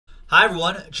Hi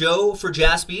everyone, Joe for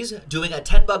Jaspys doing a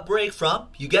 10-buck break from,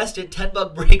 you guessed it,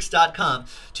 10buckbreaks.com.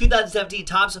 2017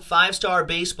 Topps 5-Star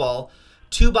Baseball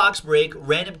 2-box break,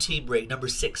 random team break, number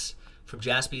 6 from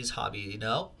Jaspys Hobby. You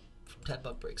know, from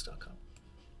 10buckbreaks.com.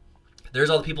 There's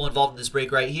all the people involved in this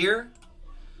break right here.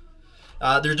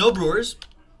 There's no Brewers,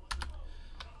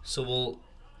 so we'll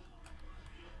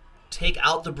take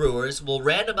out the Brewers. We'll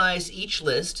randomize each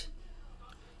list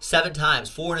 7 times,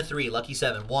 4 and a 3, lucky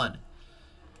 7. 1,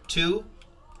 2,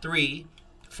 3,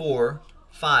 4,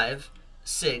 5,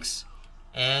 6,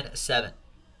 and 7.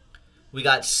 We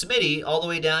got Smitty all the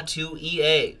way down to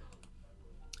EA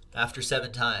after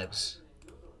 7 times.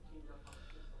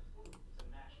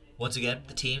 Once again,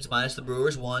 the teams minus the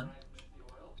Brewers. 1,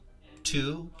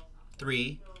 2,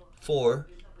 3, 4,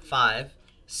 5,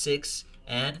 6,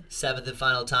 and 7th and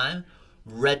final time.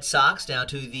 Red Sox down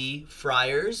to the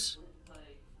Friars.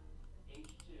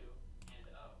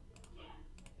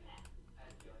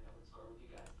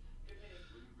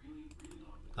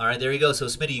 All right, there you go. So,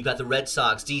 Smitty, you've got the Red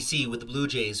Sox, DC with the Blue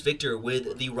Jays, Victor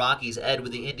with the Rockies, Ed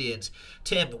with the Indians,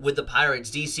 Tim with the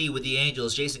Pirates, DC with the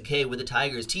Angels, Jason K with the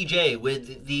Tigers, TJ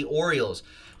with the Orioles,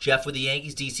 Jeff with the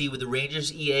Yankees, DC with the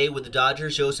Rangers, EA with the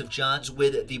Dodgers, Joseph Johns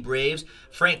with the Braves,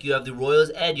 Frank, you have the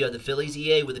Royals, Ed, you have the Phillies,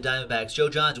 EA with the Diamondbacks, Joe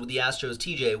Johns with the Astros,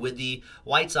 TJ with the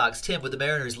White Sox, Tim with the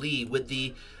Mariners, Lee with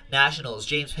the Nationals,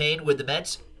 James Payne with the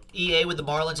Mets, EA with the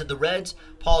Marlins and the Reds,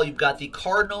 Paul, you've got the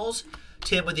Cardinals,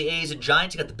 Tim with the A's and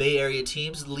Giants. You got the Bay Area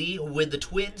teams. Lee with the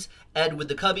Twins. Ed with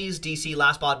the Cubbies. DC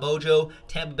Last Spot Mojo.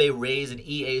 Tampa Bay Rays and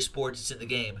EA Sports. It's in the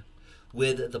game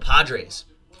with the Padres.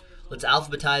 Let's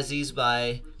alphabetize these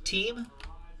by team.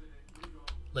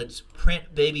 Let's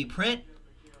print, baby, print.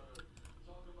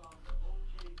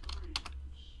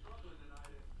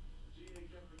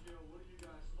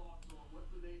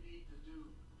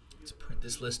 Let's print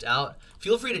this list out.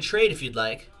 Feel free to trade if you'd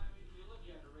like.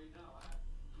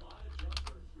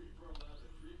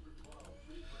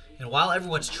 And while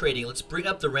everyone's trading, let's bring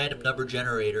up the random number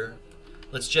generator.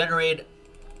 Let's generate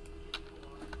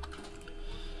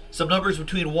some numbers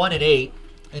between 1 and 8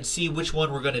 and see which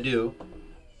one we're going to do.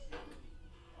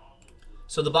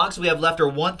 So the boxes we have left are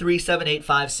 1, 3, 7, 8,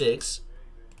 5, 6.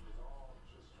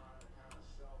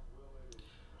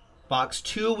 Box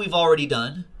 2 we've already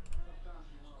done.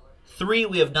 3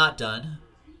 we have not done.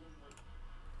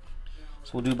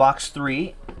 So we'll do box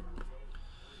 3.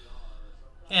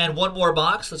 And one more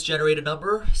box. Let's generate a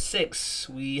number. 6.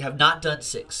 We have not done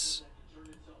 6.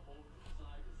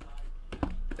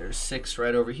 There's 6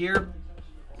 right over here.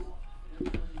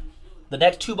 The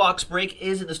next 2-box break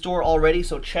is in the store already,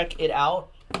 so check it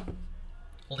out.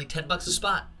 Only 10 bucks a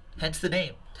spot. Hence the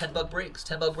name. 10 buck breaks.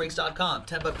 10buckbreaks.com.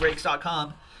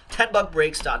 10buckbreaks.com.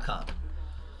 10buckbreaks.com.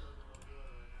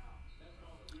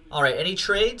 All right, any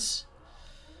trades?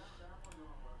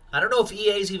 I don't know if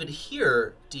EA is even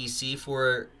here, DC,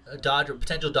 for a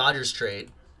potential Dodgers trade.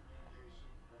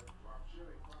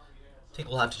 I think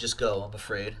we'll have to just go, I'm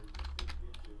afraid.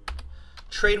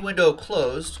 Trade window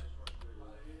closed.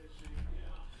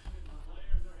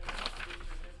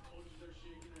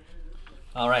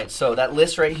 All right, so that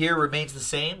list right here remains the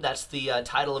same. That's the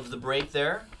title of the break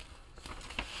there.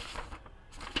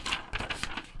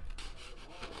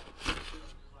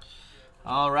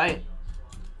 All right.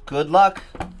 Good luck.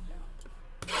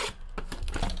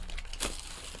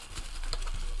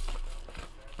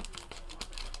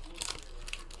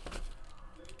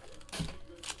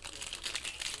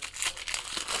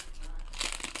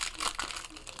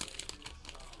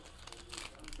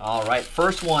 All right,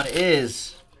 first one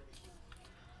is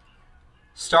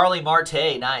Starling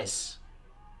Marte. Nice.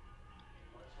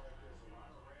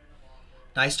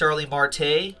 Nice Starling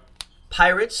Marte.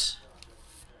 Pirates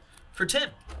for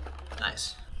Tim.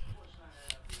 Nice.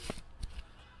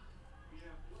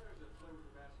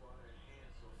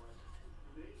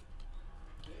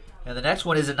 And the next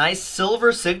one is a nice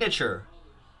silver signature.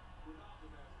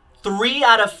 3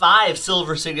 out of 5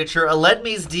 silver signature.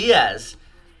 Aledmys Diaz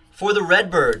for the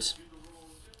Redbirds.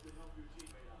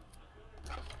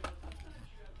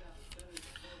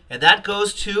 And that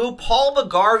goes to Paul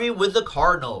McGarvey with the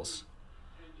Cardinals.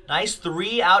 Nice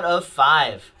 3 out of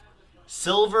 5.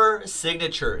 Silver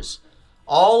signatures.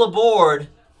 All aboard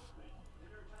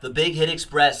the Big Hit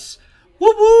Express.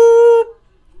 Whoop whoop!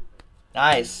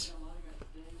 Nice.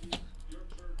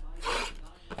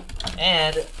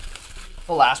 And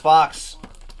the last box.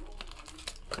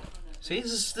 See,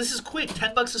 this is quick.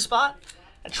 10 bucks a spot.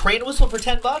 A train whistle for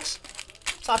 10 bucks.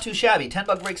 It's not too shabby.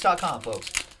 10buckbreaks.com,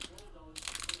 folks.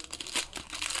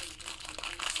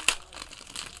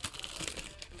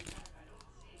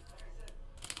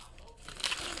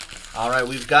 All right,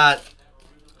 we've got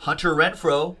Hunter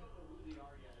Renfroe.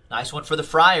 Nice one for the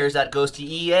Friars. That goes to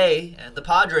EA and the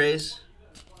Padres.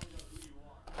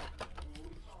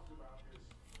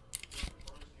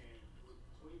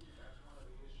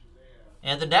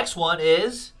 And the next one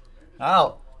is,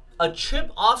 a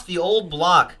chip off the old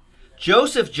block.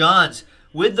 Joseph Johns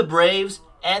with the Braves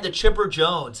and the Chipper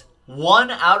Jones.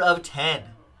 1 out of 10.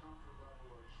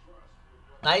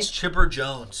 Nice Chipper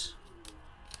Jones.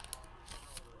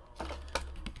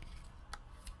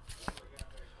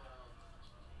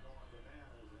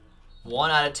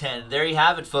 One out of 10. There you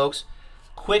have it, folks.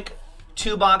 Quick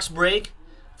 2-box break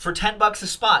for $10 a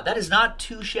spot. That is not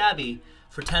too shabby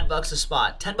for $10 a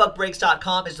spot.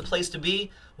 10buckbreaks.com is the place to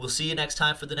be. We'll see you next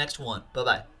time for the next one.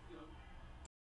 Bye-bye.